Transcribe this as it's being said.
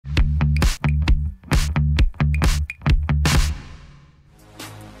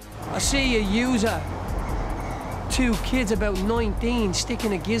see a user. Two kids about 19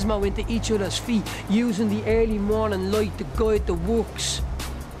 sticking a gizmo into each other's feet, using the early morning light to guide the works.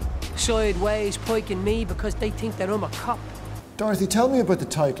 Sideways poking me because they think that I'm a cop. Dorothy, tell me about the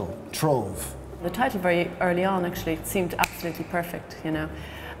title, Trove. The title very early on actually seemed absolutely perfect, you know,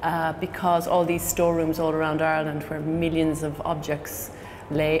 because all these storerooms all around Ireland where millions of objects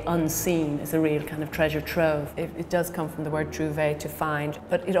lay unseen is a real kind of treasure trove. It does come from the word trouver, to find,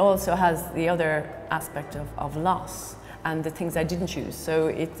 but it also has the other aspect of loss and the things I didn't use. So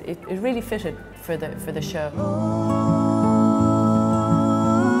it really fitted for the show.